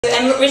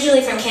I'm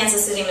originally from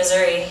Kansas City,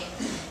 Missouri,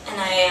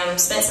 and I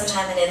spent some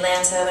time in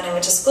Atlanta when I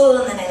went to school,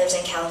 and then I lived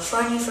in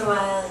California for a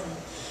while,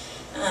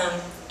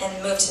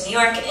 and moved to New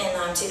York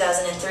in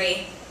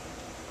 2003.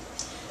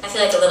 I feel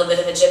like a little bit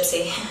of a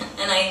gypsy,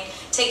 and I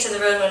take to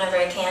the road whenever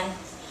I can.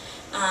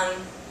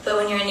 But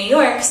when you're in New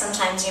York,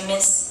 sometimes you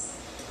miss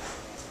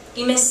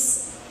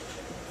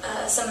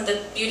some of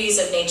the beauties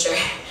of nature.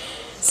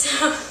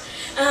 So,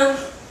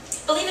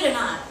 believe it or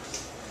not,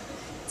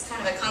 it's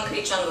kind of a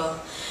concrete jungle.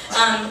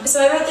 So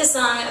I wrote this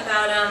song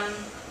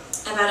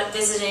about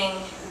visiting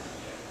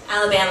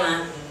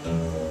Alabama,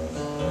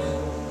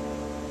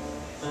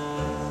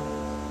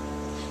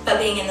 about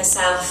being in the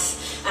South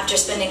after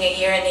spending a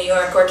year in New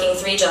York working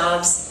 3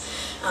 jobs,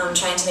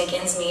 trying to make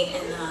ends meet,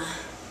 and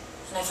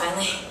I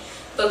finally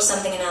booked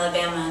something in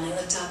Alabama, and I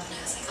looked up and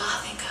I was like,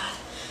 oh, thank God,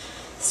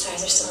 the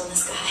stars are still in the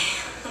sky.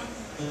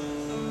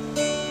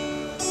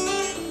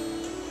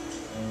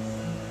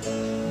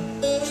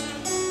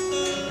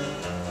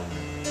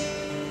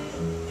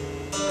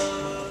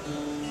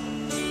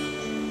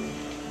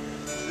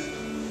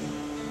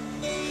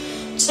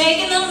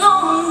 Taking a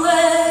long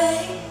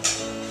way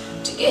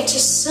to get you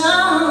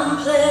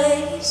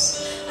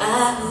someplace.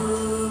 I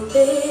hope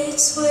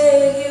it's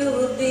where you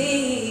will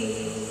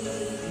be.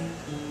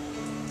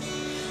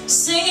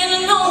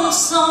 Singing an old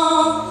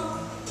song,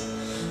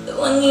 the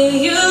one you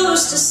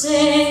used to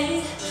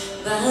sing,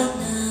 but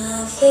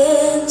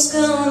nothing's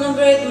gonna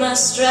break my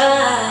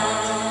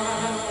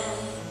stride.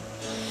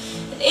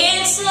 And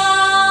it's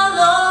a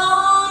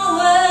long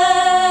way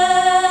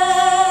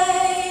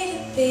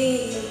to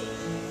be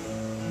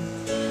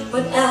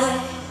what I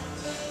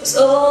was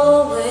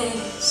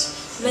always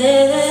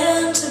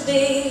meant to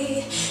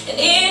be, and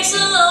it's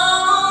a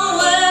long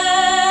way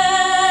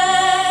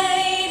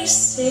to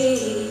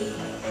see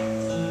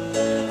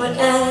what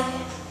I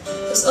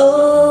was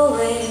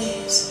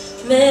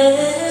always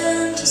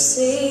meant to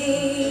see.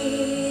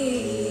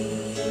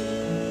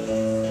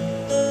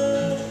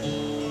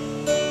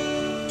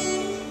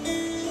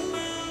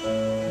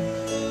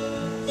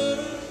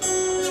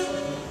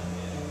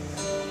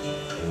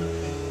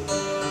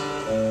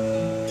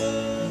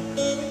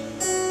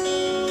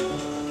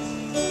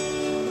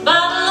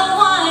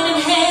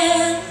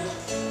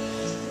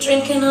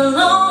 Drinking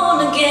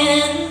alone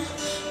again,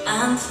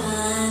 I'm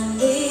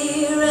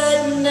finally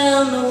writing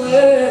down the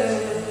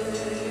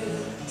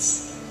words.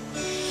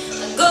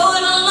 I'm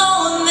going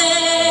alone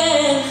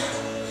then,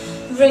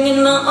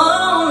 bringing my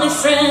only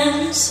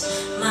friends,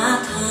 my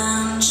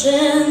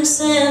conscience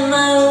and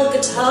my old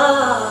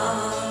guitar.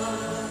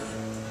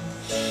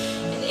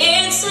 And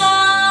it's a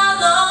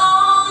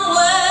long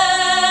way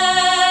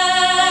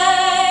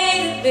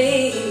to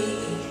be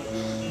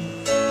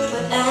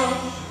what I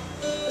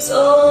was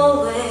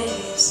always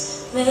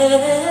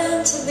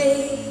meant to be,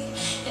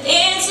 and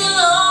it's a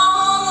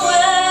long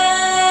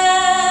way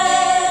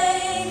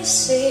to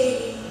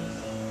see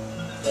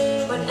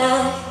what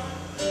I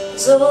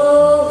was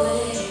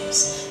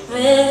always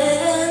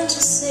meant to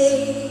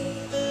see.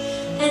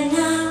 And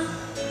now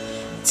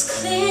it's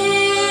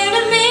clear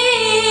to me,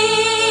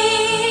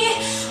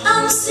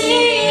 I'm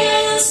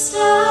seeing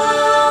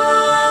stars,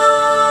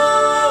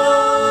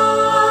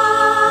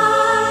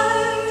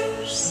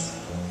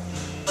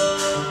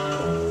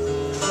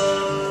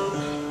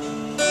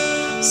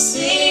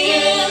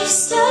 seeing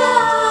stars.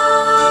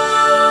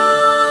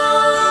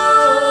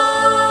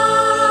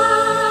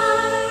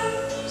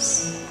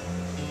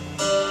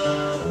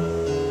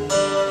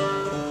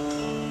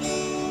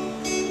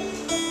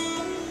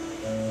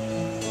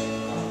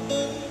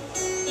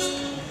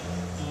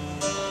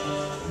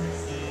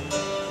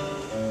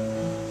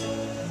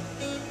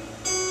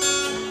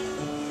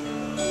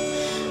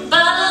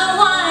 Bottle of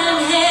wine in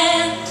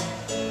hand,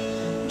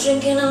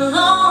 drinking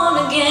alone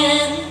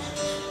again,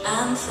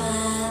 I'm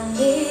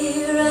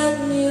finally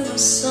writing you a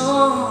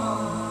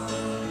song.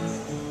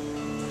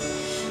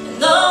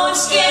 And though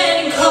it's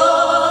getting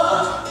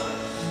cold,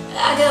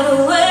 I got a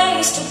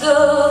ways to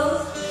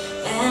go,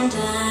 and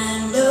I